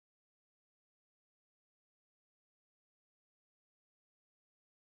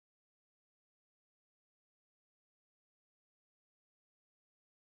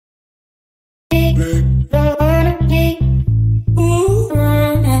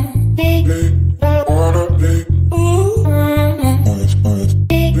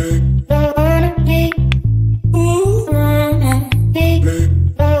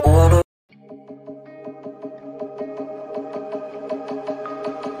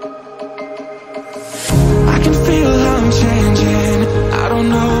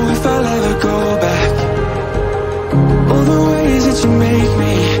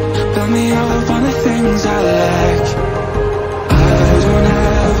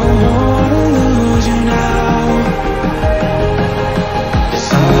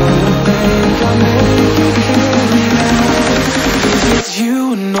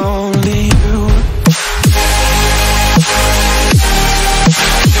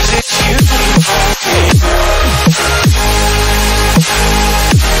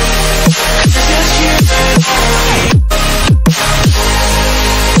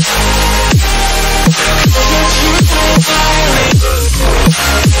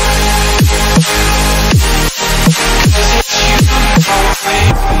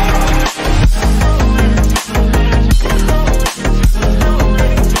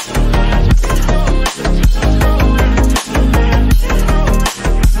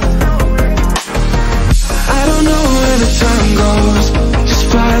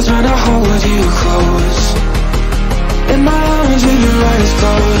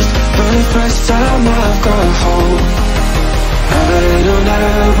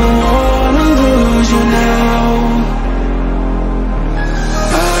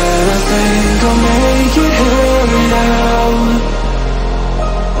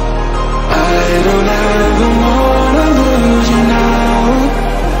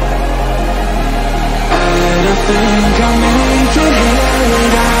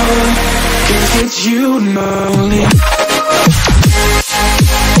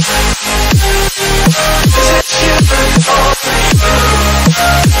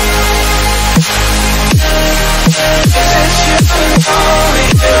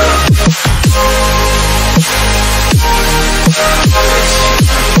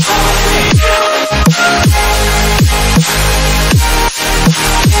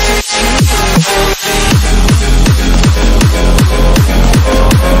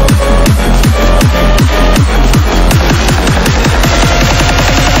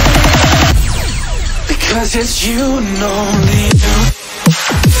It's you and only you.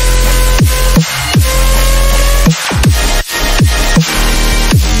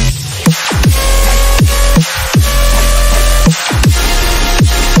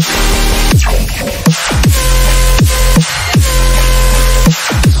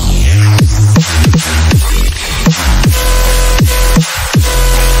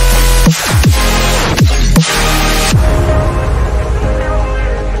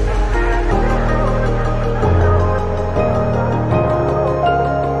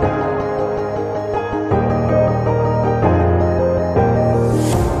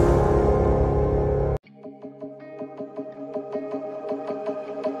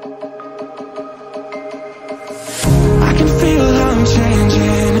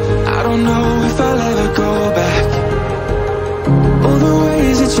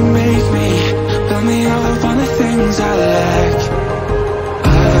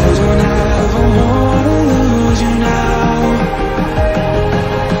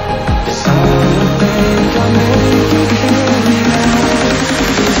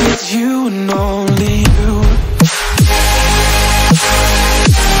 It's you and only you.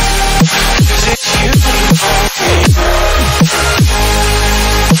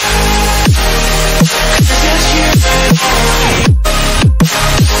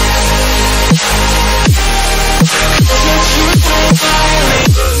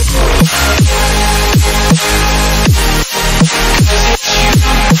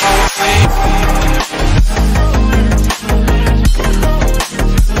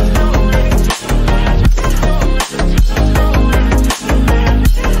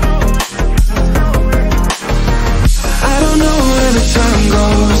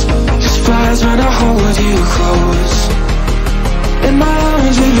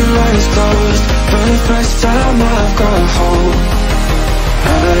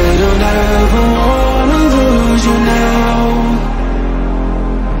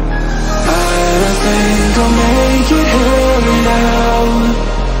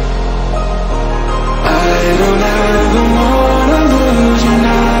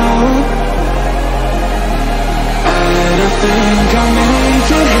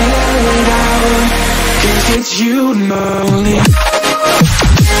 It's you and only you.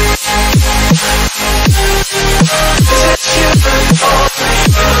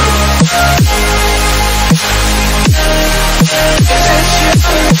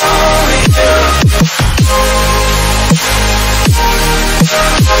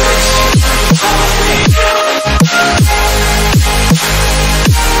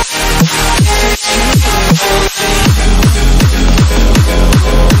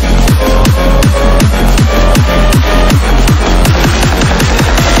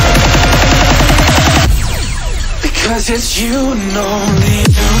 Because it's you and only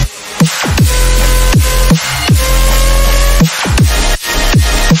you.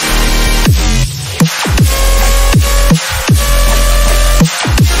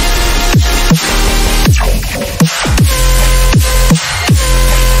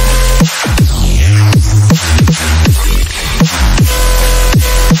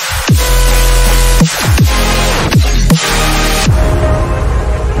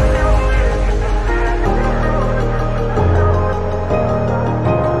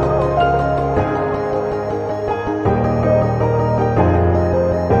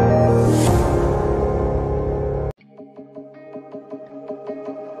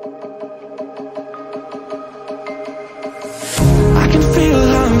 I can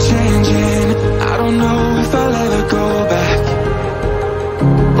feel I'm changing. I don't know if I'll ever go back.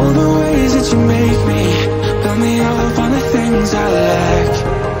 All the ways that you make me, build me up on the things I lack.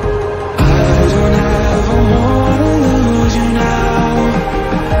 I don't ever wanna lose you now.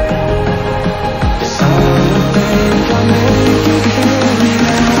 I think I'll make it here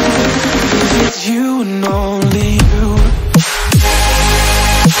now. 'Cause it's you and only you.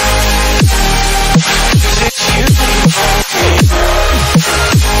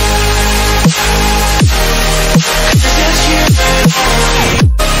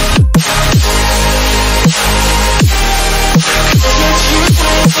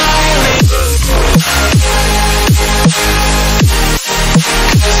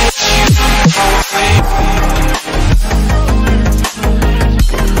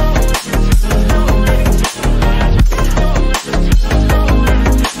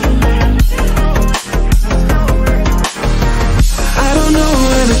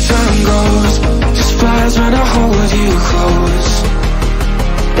 When I hold you close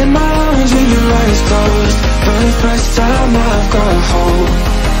in my arms with your eyes closed, for the first time I've got hope.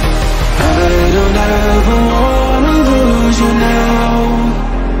 I don't ever wanna lose you now.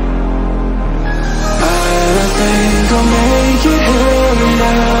 I think I'll make it here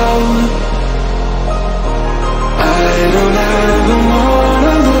now. I don't ever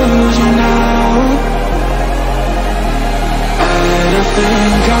wanna lose you now. I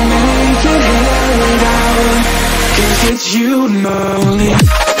think I'll make it here now. 'Cause it's you and only.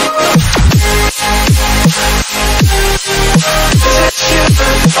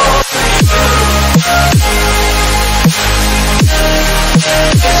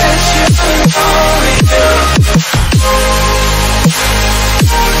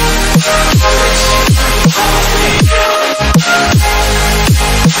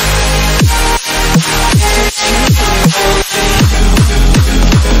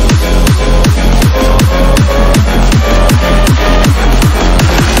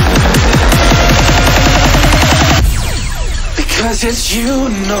 Because it's you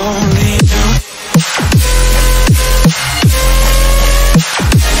and only you.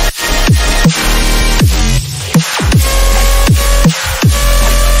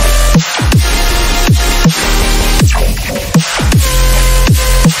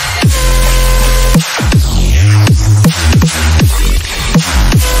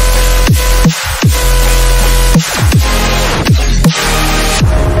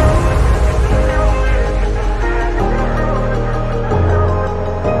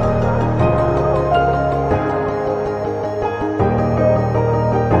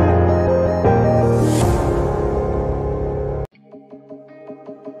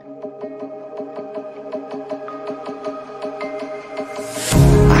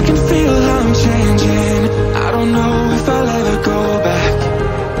 I can feel I'm changing. I don't know if I'll ever go back.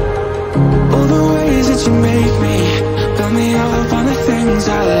 All the ways that you make me, build me up on the things I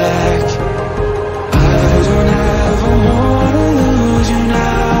lack. I don't ever wanna lose you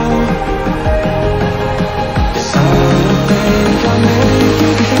now. I think I'll make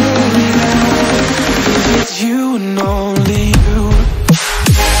it here now. 'Cause it's you and only you.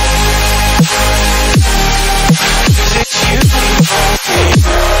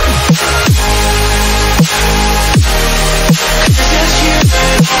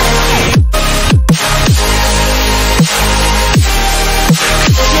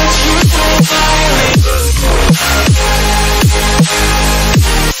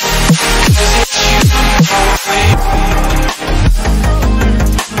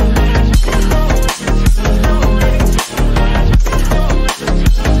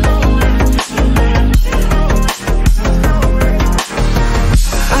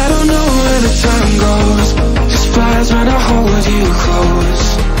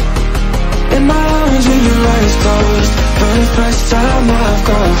 I've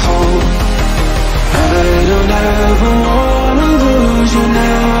got hope. I don't ever wanna lose you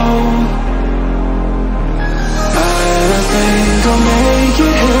now. I think I'll make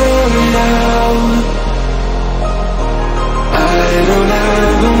it here now. I don't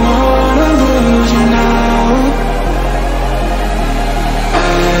ever wanna lose you now.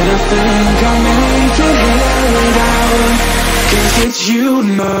 I think I'll make it here now. 'Cause it's you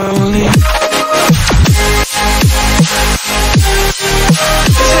and only.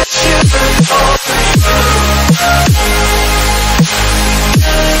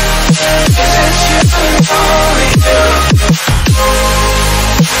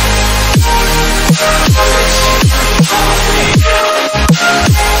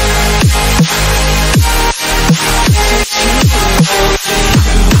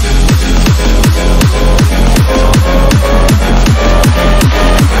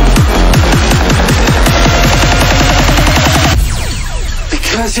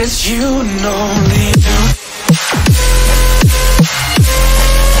 Because it's you and only you.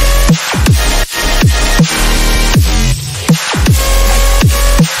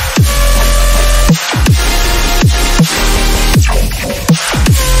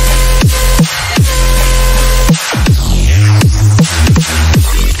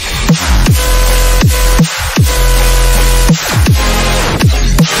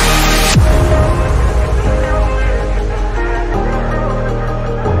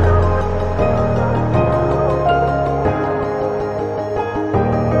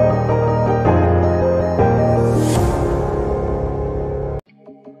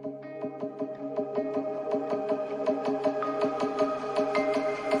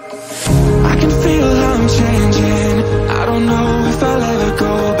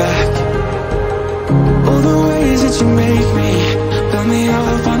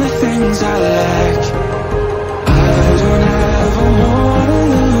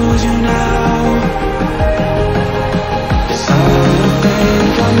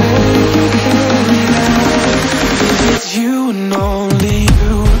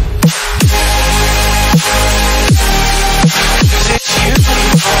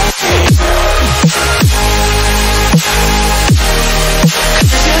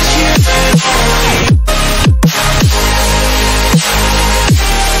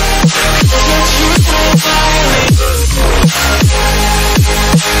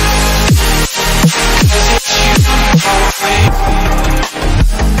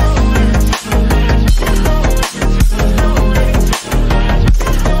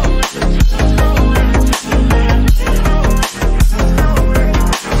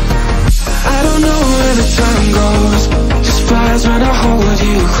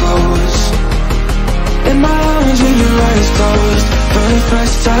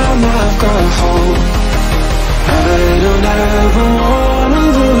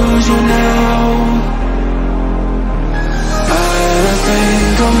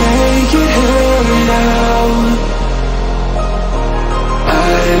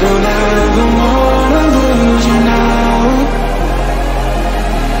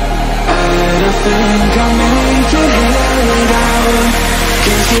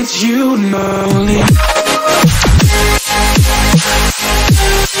 It's you and only.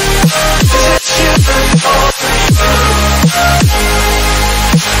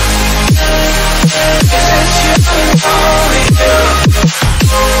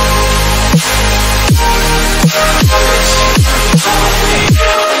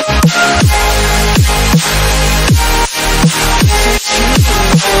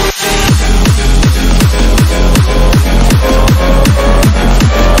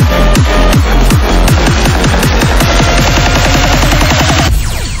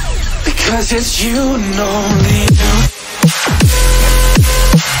 Because it's you and only.